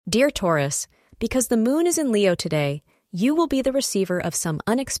Dear Taurus, because the moon is in Leo today, you will be the receiver of some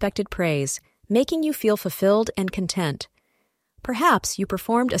unexpected praise, making you feel fulfilled and content. Perhaps you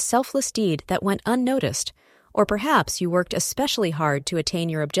performed a selfless deed that went unnoticed, or perhaps you worked especially hard to attain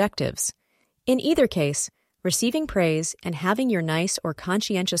your objectives. In either case, receiving praise and having your nice or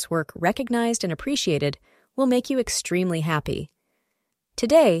conscientious work recognized and appreciated will make you extremely happy.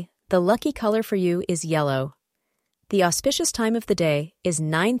 Today, the lucky color for you is yellow. The auspicious time of the day is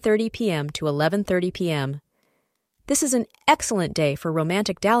 9:30 p.m. to 11:30 p.m. This is an excellent day for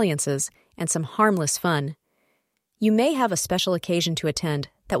romantic dalliances and some harmless fun. You may have a special occasion to attend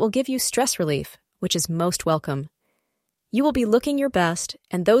that will give you stress relief, which is most welcome. You will be looking your best,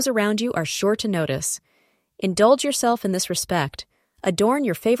 and those around you are sure to notice. Indulge yourself in this respect, adorn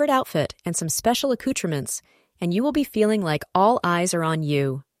your favorite outfit and some special accoutrements, and you will be feeling like all eyes are on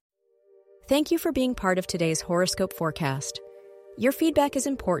you. Thank you for being part of today's horoscope forecast. Your feedback is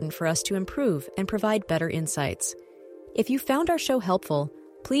important for us to improve and provide better insights. If you found our show helpful,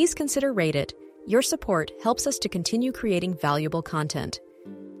 please consider rate it. Your support helps us to continue creating valuable content.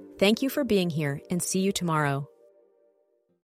 Thank you for being here, and see you tomorrow.